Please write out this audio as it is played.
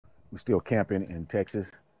We're still camping in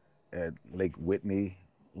Texas at Lake Whitney,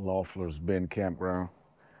 Loeffler's Bend Campground.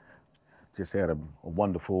 Just had a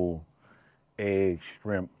wonderful egg,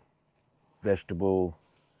 shrimp, vegetable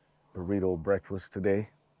burrito breakfast today.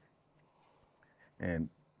 And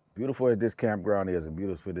beautiful as this campground is and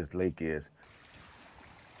beautiful this lake is,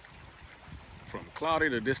 from cloudy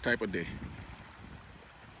to this type of day,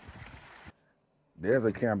 there's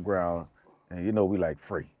a campground, and you know we like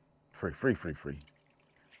free.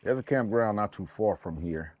 There's a campground not too far from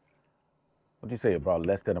here. What'd you say, about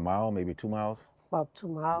less than a mile, maybe 2 miles? About 2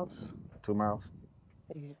 miles. 2 miles?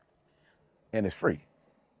 Yeah. And it's free.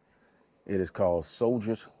 It is called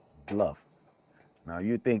Soldiers Bluff. Now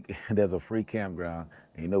you think there's a free campground,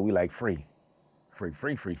 and you know we like free. Free.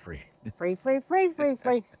 Free.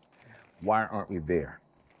 Why aren't we there?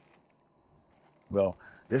 Well,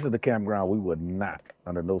 this is the campground we would not,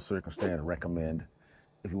 under no circumstance, recommend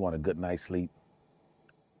if you want a good night's sleep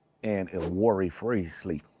and a worry-free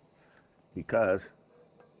sleep, because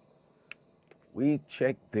we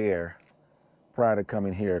checked there prior to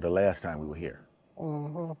coming here the last time we were here.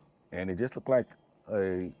 Mm-hmm. And it just looked like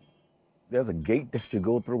there's a gate that you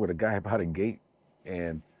go through with a guy about a gate,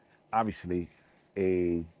 and obviously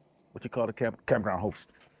what you call the campground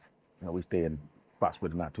host. You know, we stay in spots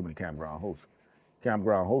with not too many campground hosts.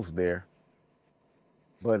 Campground hosts there,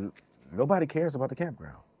 but nobody cares about the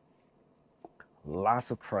campground. Lots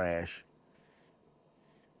of trash,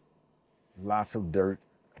 lots of dirt,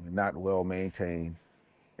 not well maintained,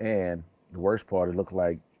 and the worst part, it looked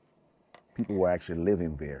like people were actually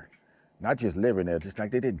living there. Not just living there, just like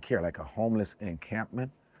they didn't care, like a homeless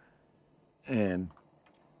encampment. And,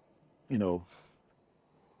 you know,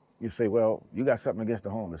 you say, well, you got something against the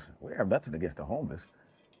homeless. We have nothing against the homeless.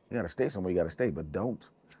 You gotta stay somewhere, you gotta stay, but don't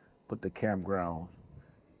put the campground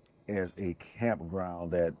as a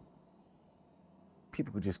campground that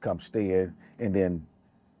people could just come stay in, and then,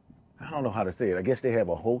 I don't know how to say it. I guess they have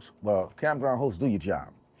a host. Well, campground hosts, do your job.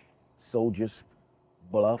 Soldiers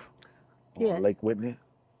Bluff, Yeah. Lake Whitney.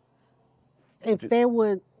 If they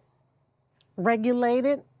would regulate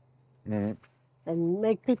it Mm-hmm. and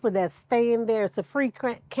make people that stay in there, it's a free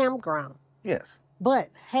campground. Yes. But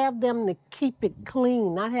have them to keep it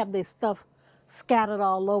clean, not have their stuff scattered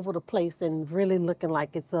all over the place and really looking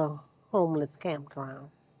like it's a homeless campground.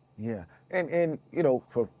 Yeah. And you know,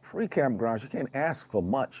 for free campgrounds, you can't ask for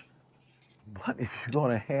much. But if you're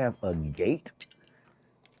gonna have a gate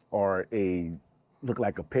or look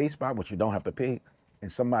like a pay spot, which you don't have to pay,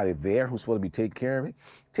 and somebody there who's supposed to be taking care of it,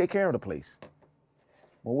 take care of the place.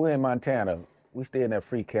 When we're in Montana, we stay in that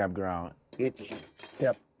free campground. It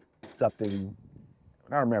kept something,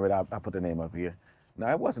 I remember it, I put the name up here.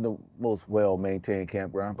 Now, it wasn't the most well-maintained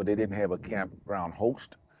campground, but they didn't have a campground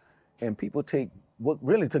host. And people what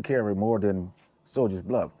really took care of it more than Soldiers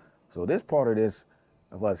Bluff. So this part of this,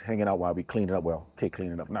 of us hanging out while we clean it up, well, can't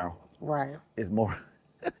clean it up now. Right. It's more,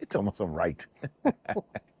 it's almost some right.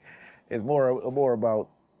 It's more about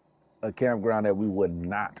a campground that we would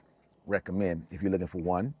not recommend if you're looking for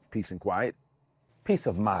one, peace and quiet, peace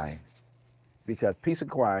of mind. Because peace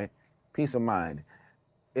and quiet, peace of mind.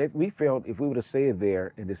 If we would have stayed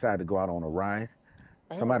there and decided to go out on a ride,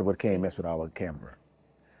 somebody would have came and messed with our campground.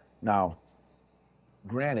 Now,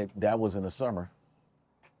 granted, that was in the summer,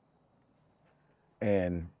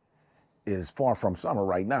 and is far from summer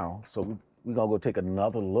right now, so we're gonna go take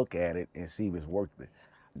another look at it and see if it's worth it.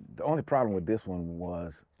 The only problem with this one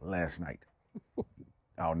was last night.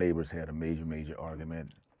 Our neighbors had a major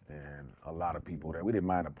argument, and a lot of people there. We didn't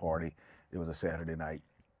mind a party. It was a Saturday night,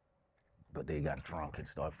 but they got drunk and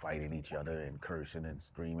started fighting each other and cursing and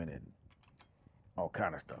screaming and all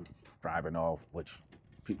kind of stuff. Driving off, which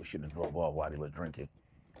people shouldn't have drove off while they was drinking.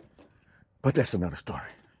 But that's another story.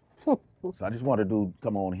 So I just wanted to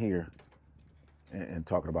come on here and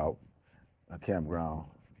talk about a campground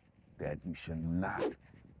that you should not,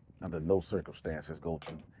 under no circumstances, go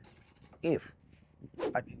to.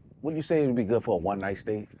 Would you say it would be good for a one-night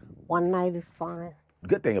stay? One night is fine. The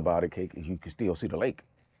good thing about it, Cake, is you can still see the lake.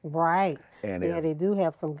 Right. And yeah, they do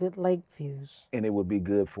have some good lake views. And it would be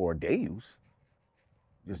good for day use.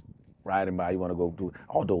 Just riding by, you want to go do,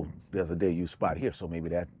 although there's a day use spot here, so maybe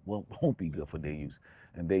that won't be good for day use.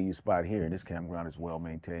 And day use spot here, and this campground is well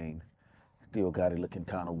maintained. Still got it looking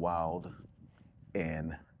kind of wild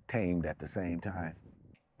and tamed at the same time.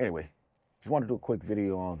 Anyway, just wanted to do a quick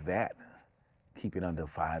video on that. Keep it under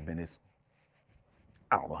 5 minutes.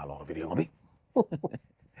 I don't know how long the video will be.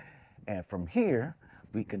 And from here,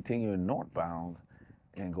 we continue northbound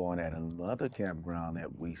and going at another campground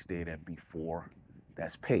that we stayed at before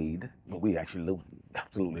that's paid, but we actually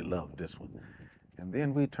absolutely love this one. And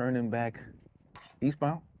then we turning back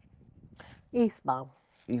eastbound. Eastbound.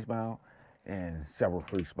 Eastbound, and several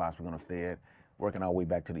free spots we're gonna stay at. Working our way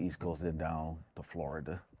back to the East Coast and down to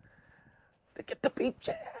Florida to get the beach.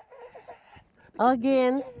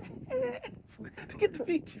 Again. To get the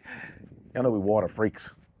beach. Y'all know we water freaks.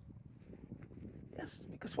 Yes,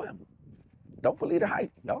 we can swim. Don't believe the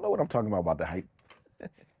hype. Y'all know what I'm talking about the hype.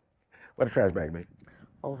 Where the trash bag, babe?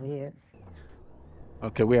 Over here.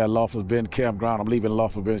 Okay, we're at Loftus Bend Campground. I'm leaving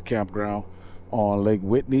Loftus Bend Campground on Lake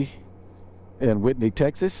Whitney in Whitney,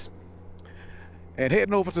 Texas, and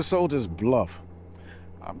heading over to Soldiers Bluff.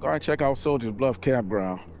 I'm going to check out Soldiers Bluff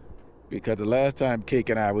Campground because the last time Cake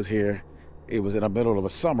and I was here, it was in the middle of a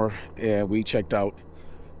summer, and we checked out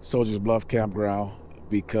Soldiers Bluff Campground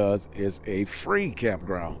because it's a free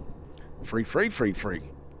campground. Free.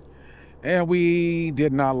 And we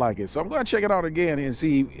did not like it. So I'm going to check it out again and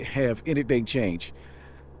see have anything changed.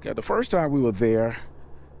 Okay, the first time we were there,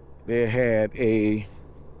 they had a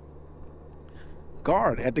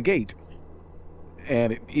guard at the gate.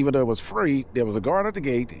 And even though it was free, there was a guard at the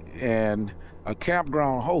gate and a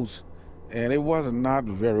campground host, and it was not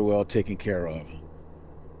very well taken care of.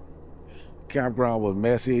 Campground was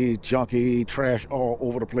messy, junky, trash all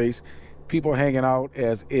over the place. People hanging out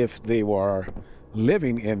as if they were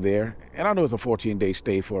living in there. And I know it's a 14-day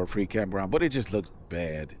stay for a free campground, but it just looked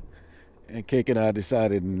bad. And Cake and I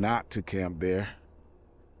decided not to camp there.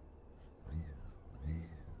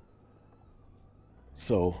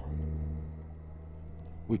 So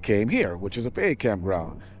we came here, which is a paid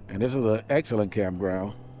campground. And this is an excellent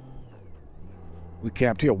campground. We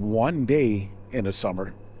camped here one day in the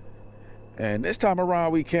summer. And this time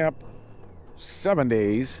around, we camped 7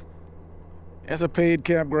 days. It's a paid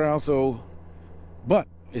campground, but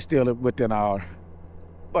it's still within our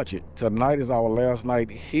budget. Tonight is our last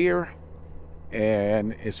night here,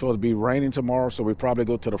 and it's supposed to be raining tomorrow, so we probably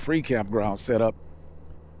go to the free campground set up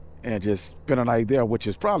and just spend a night there, which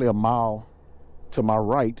is probably a mile to my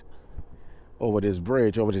right over this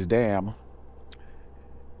bridge, over this dam.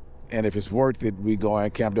 And if it's worth it, we go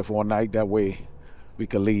and camp there for a night. That way we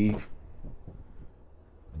can leave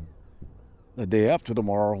the day after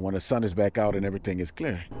tomorrow when the sun is back out and everything is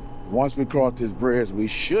clear. Once we cross this bridge, we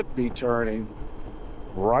should be turning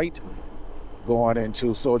right, going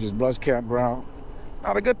into Soldiers Bluff Campground.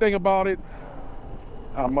 Now, the good thing about it,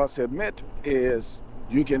 I must admit, is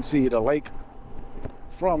you can see the lake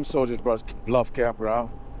from Soldiers Bluff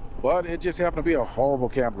Campground, but it just happened to be a horrible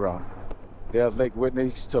campground. There's Lake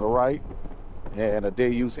Whitney to the right, and a day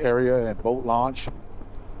use area and boat launch.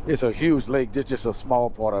 It's a huge lake, just a small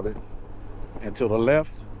part of it. And to the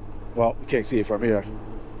left, well, you can't see it from here,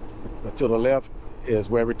 but to the left is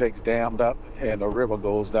where everything's dammed up and the river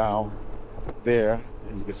goes down there.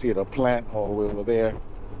 And you can see the plant all the way over there.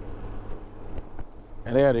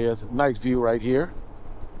 And there it is, nice view right here.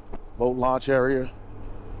 Boat launch area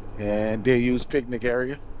and day use picnic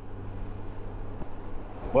area.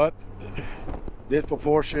 But this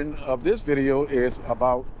proportion of this video is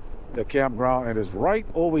about the campground, and it's right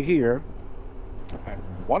over here.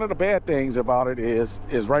 One of the bad things about it is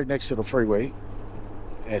right next to the freeway,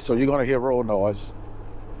 and so you're going to hear road noise.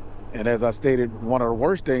 And as I stated, one of the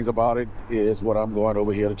worst things about it is what I'm going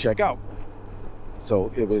over here to check out.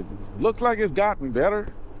 So if it looks like it's gotten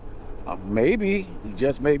better, maybe,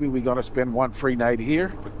 just maybe, we're going to spend one free night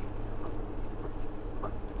here.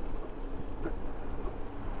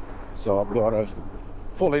 So I'm going to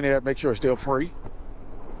pull in there, make sure it's still free,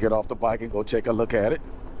 get off the bike and go take a look at it.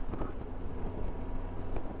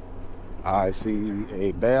 I see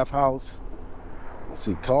a bathhouse. I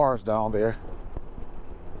see cars down there.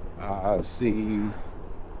 I see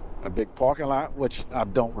a big parking lot, which I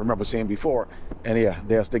don't remember seeing before. And yeah,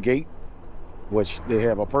 there's the gate, which they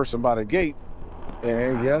have a person by the gate.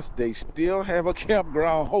 And yes, they still have a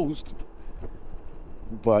campground host.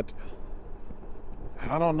 But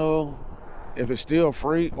I don't know if it's still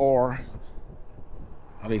free, or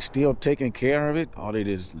are they still taking care of it, or they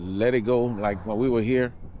just let it go like when we were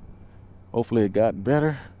here. Hopefully it got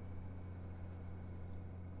better.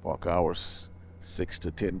 Park hours 6 to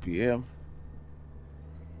 10 p.m.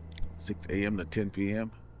 6 a.m. to 10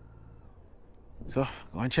 p.m. So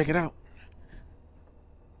go and check it out.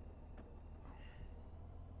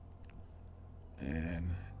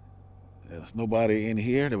 And there's nobody in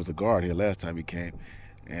here. There was a guard here last time he came.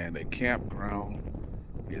 And the campground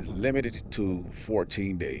is limited to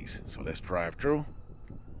 14 days. So let's drive through.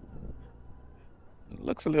 It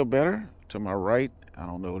looks a little better to my right. I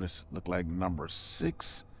don't know, this look like number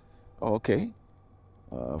 6. Oh, okay.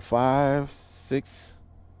 5, 6,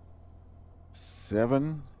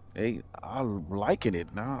 7, 8. I'm liking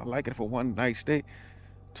it now. I like it for one night stay.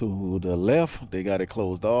 To the left, they got it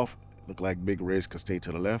closed off. Look like Big Ridge could stay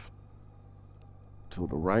to the left. To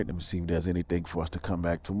the right. Let me see if there's anything for us to come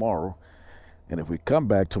back tomorrow. And if we come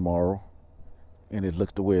back tomorrow and it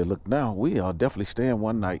looks the way it looked now, we are definitely staying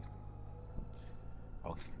one night.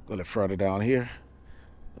 Okay, a little further down here.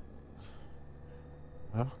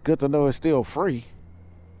 Well, good to know it's still free.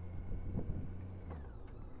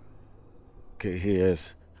 Okay,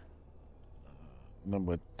 here's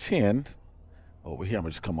number 10 over here. I'm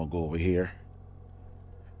just come on, go over here.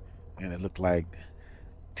 And it looked like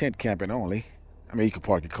tent camping only. I mean, you can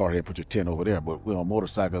park your car here and put your tent over there, but we're on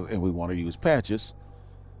motorcycles and we want to use patches.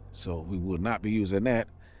 So we will not be using that.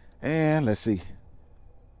 And let's see.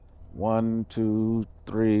 1, 2,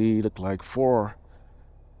 3, look like 4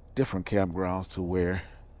 different campgrounds to where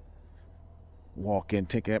walk-in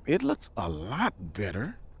tent camp. It looks a lot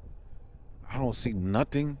better. I don't see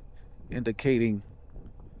nothing indicating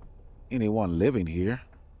anyone living here.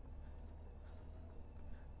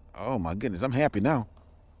 Oh my goodness, I'm happy now.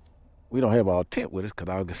 We don't have our tent with us because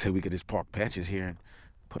I was gonna say we could just park patches here and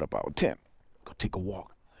put up our tent. Go take a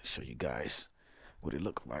walk. Show you guys what it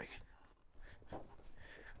looked like.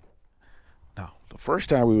 Now, the first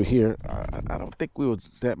time we were here, I don't think we were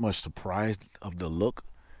that much surprised of the look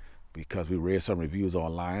because we read some reviews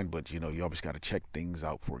online, but you know, you always got to check things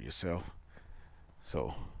out for yourself.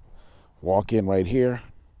 So, walk in right here,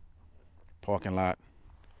 parking lot,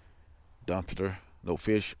 dumpster, no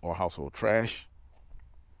fish or household trash.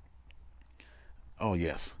 Oh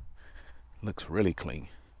yes, looks really clean.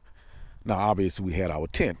 Now obviously we had our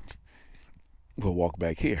tent. We'll walk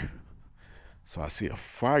back here. So I see a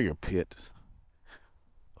fire pit.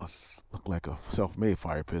 Look like a self-made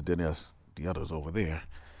fire pit. Then there's the others over there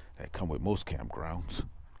that come with most campgrounds.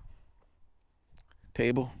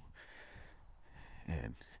 Table.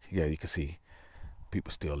 And yeah, you can see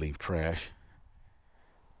people still leave trash.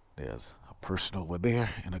 There's a person over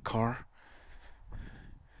there in a car.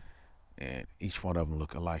 And each one of them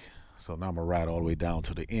look alike. So now I'm gonna ride all the way down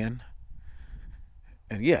to the end.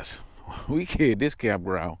 And yes, we gave this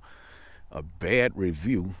campground a bad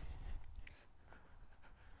review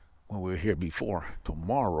when we were here before.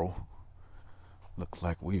 Tomorrow, looks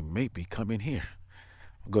like we may be coming here.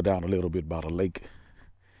 I'll go down a little bit by the lake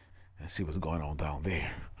and see what's going on down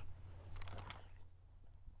there.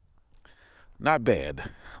 Not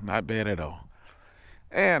bad. Not bad at all.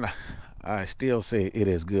 And I still say it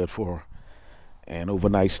is good for an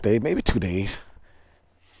overnight stay, maybe 2 days,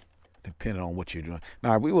 depending on what you're doing.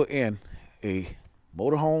 Now, if we were in a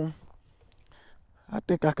motorhome, I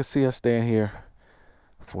think I could see us staying here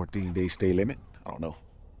 14-day stay limit. I don't know.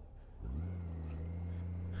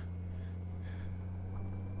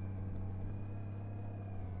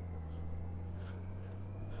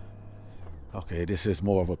 Okay, this is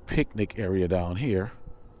more of a picnic area down here.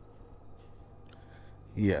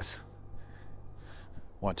 Yes.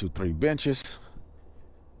 1, 2, 3 benches.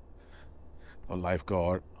 A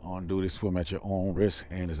lifeguard on duty, swim at your own risk,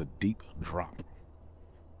 and there's a deep drop.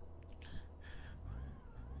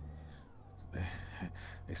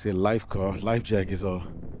 They said life jackets are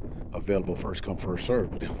available first come, first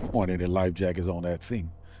serve, but they want any life jackets on that thing.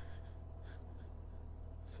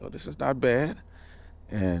 So this is not bad.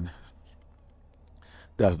 And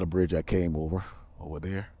that's the bridge I came over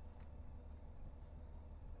there.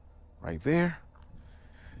 Right there.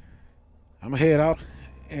 I'm gonna head out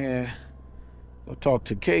and go talk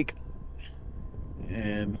to Cake.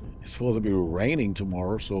 And it's supposed to be raining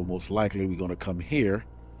tomorrow, so most likely we're gonna come here,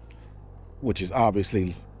 which is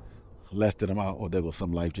obviously less than a mile. Oh, there goes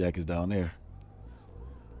some life jackets down there.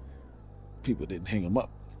 People didn't hang them up.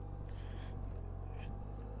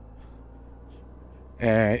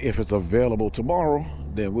 And if it's available tomorrow,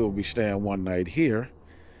 then we'll be staying one night here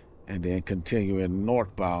and then continuing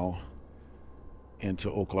northbound into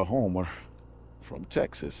Oklahoma from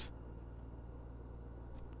Texas.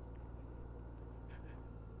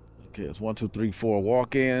 Okay, it's 1, 2, 3, 4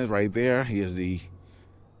 walk-ins right there. Here's the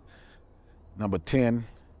number 10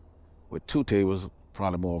 with 2 tables,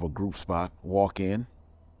 probably more of a group spot, walk-in.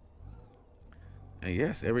 And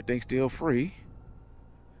yes, everything's still free.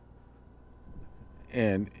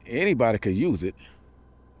 And anybody could use it.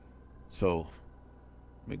 So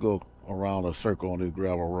let me go around a circle on this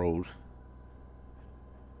gravel road.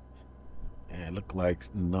 And look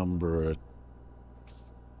like number,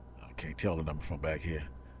 I can't tell the number from back here.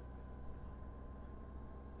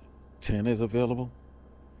 10 is available.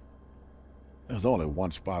 There's only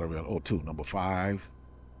 1 spot available. Oh, 2, number 5.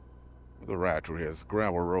 We'll go right through here. It's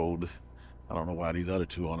gravel road. I don't know why these other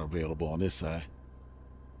 2 aren't available on this side.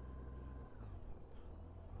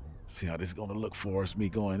 See how this is gonna look for us, me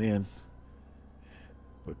going in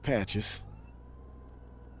with patches.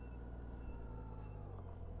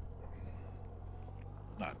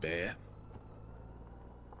 Not bad.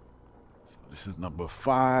 So this is number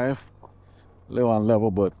 5. A little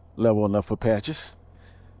unlevel, but level enough for patches.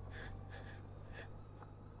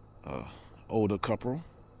 Older couple.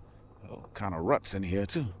 Kind of ruts in here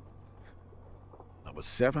too. Number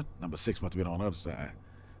 7. Number 6 must have been on the other side.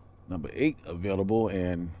 Number 8 available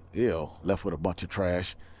and ill, left with a bunch of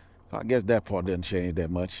trash. So I guess that part didn't change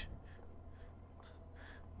that much.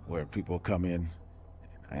 Where people come in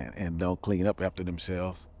and don't clean up after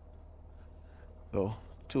themselves. So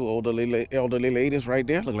 2 elderly ladies right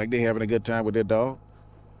there. Look like they're having a good time with their dog.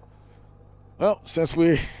 Well, since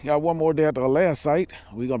we got one more day at the last site,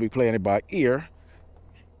 we're going to be playing it by ear.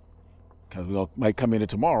 Because we might come in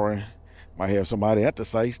tomorrow and might have somebody at the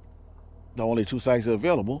site. The only 2 sites are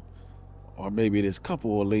available. Or maybe this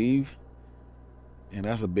couple will leave. And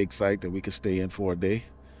that's a big site that we could stay in for a day.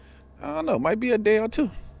 I don't know. Might be a day or 2.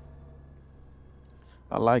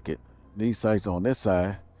 I like it. These sites on this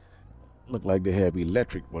side look like they have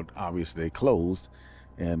electric, but obviously they closed.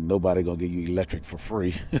 And nobody going to give you electric for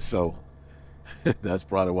free. So that's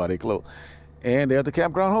probably why they closed. And there's the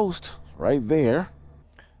campground host right there.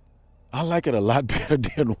 I like it a lot better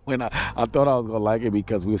than when I thought I was going to like it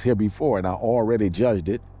because we was here before and I already judged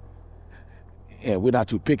it. And we're not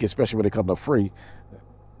too picky, especially when it comes to free.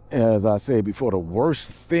 As I said before, the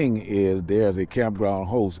worst thing is there's a campground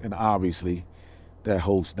host and obviously that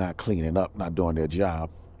host not cleaning up, not doing their job.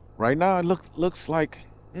 Right now it looks like,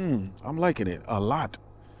 I'm liking it a lot.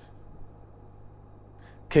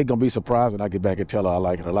 Kate gonna be surprised when I get back and tell her I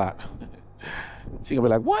like it a lot. She gonna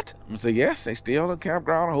be like, what? I'm gonna say, yes, they still a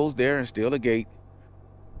campground host there and still a gate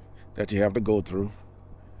that you have to go through.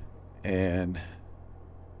 And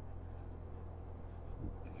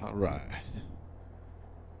all right,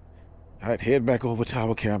 head back over to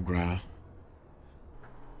our campground.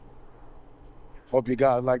 Hope you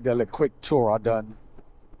guys like that little quick tour I done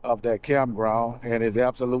of that campground, and it's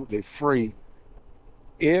absolutely free.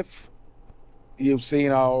 If you've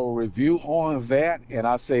seen our review on that, and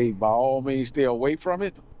I say by all means stay away from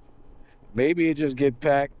it. Maybe it just get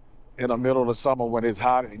packed in the middle of the summer when it's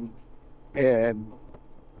hot, and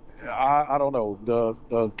I don't know.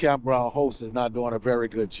 The campground host is not doing a very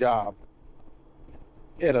good job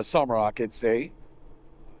in the summer, I could say.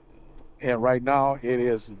 And right now it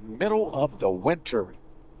is middle of the winter,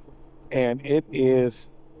 and it is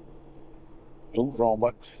wrong,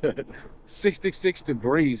 but 66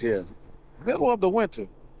 degrees here. Middle of the winter.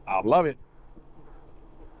 I love it.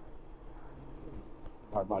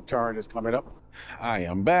 All right, my turn is coming up. I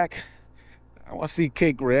am back. I want to see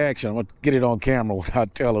Kate's reaction. I want to get it on camera when I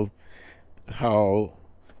tell her how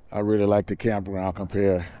I really like the campground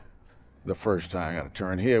compared to the first time. I got to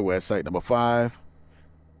turn here. We're at site number 5.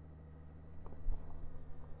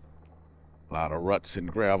 A lot of ruts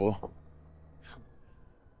and gravel.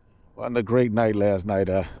 Wasn't a great night last night.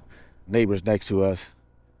 Neighbors next to us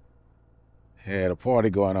had a party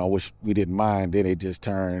going on, which we didn't mind. Then it just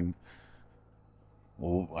turned,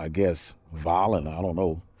 well, I guess, violent. I don't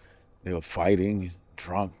know. They were fighting,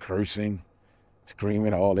 drunk, cursing,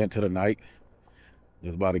 screaming all into the night.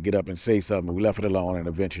 Just about to get up and say something. We left it alone, and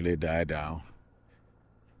eventually it died down.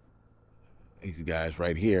 These guys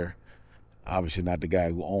right here, obviously not the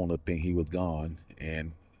guy who owned the thing. He was gone,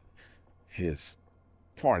 and his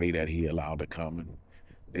party that he allowed to come, and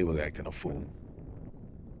they was acting a fool.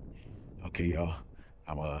 Okay, y'all,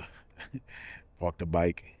 I'm gonna park the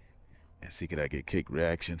bike and see could I get Kate's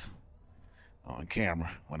reaction on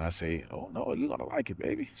camera when I say, oh no, you're gonna like it,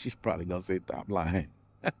 baby. She's probably gonna say stop lying.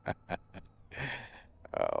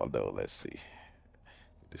 Oh no, let's see.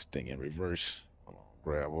 Get this thing in reverse.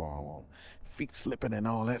 Grab on, feet slipping and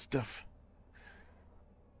all that stuff.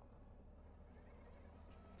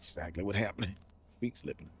 Exactly what happened. Feet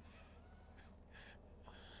slipping.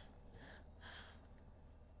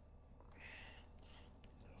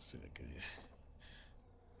 Let's see again.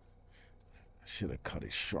 I should have cut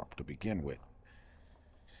it sharp to begin with.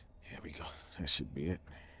 Here we go. That should be it.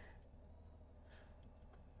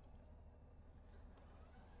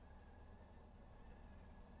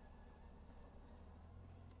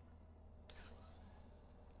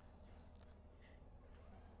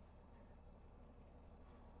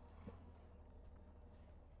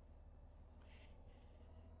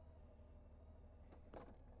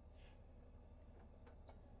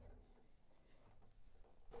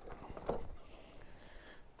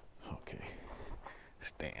 Okay.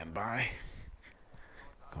 Stand by.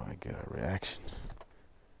 Go and get a reaction.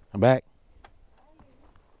 I'm back.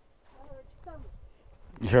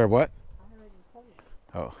 You heard what? I heard you say it.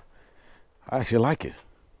 Oh, I actually like it.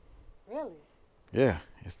 Really? Yeah,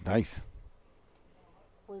 it's nice.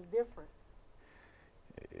 Was different.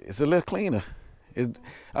 it's a little cleaner. I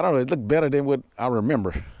don't know, it looked better than what I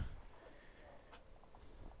remember.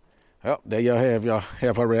 Well, there y'all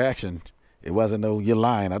have her reaction. It wasn't no, you're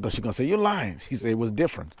lying. I thought she was gonna say, you're lying. She said it was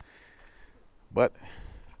different. But,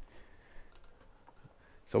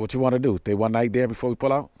 so what you want to do? Stay one night there before we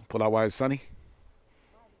pull out? Pull out while it's sunny?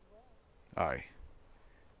 All right.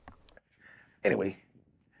 Anyway,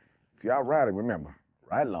 if y'all riding, remember,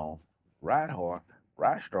 ride long, ride hard,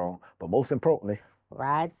 ride strong, but most importantly,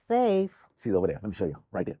 Ride safe. she's over there. Let me show you.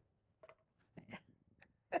 Right there.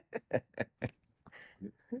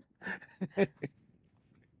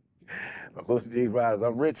 My Booster G Riders,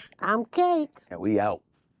 I'm Rich. I'm Cake. And we out.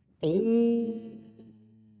 Peace.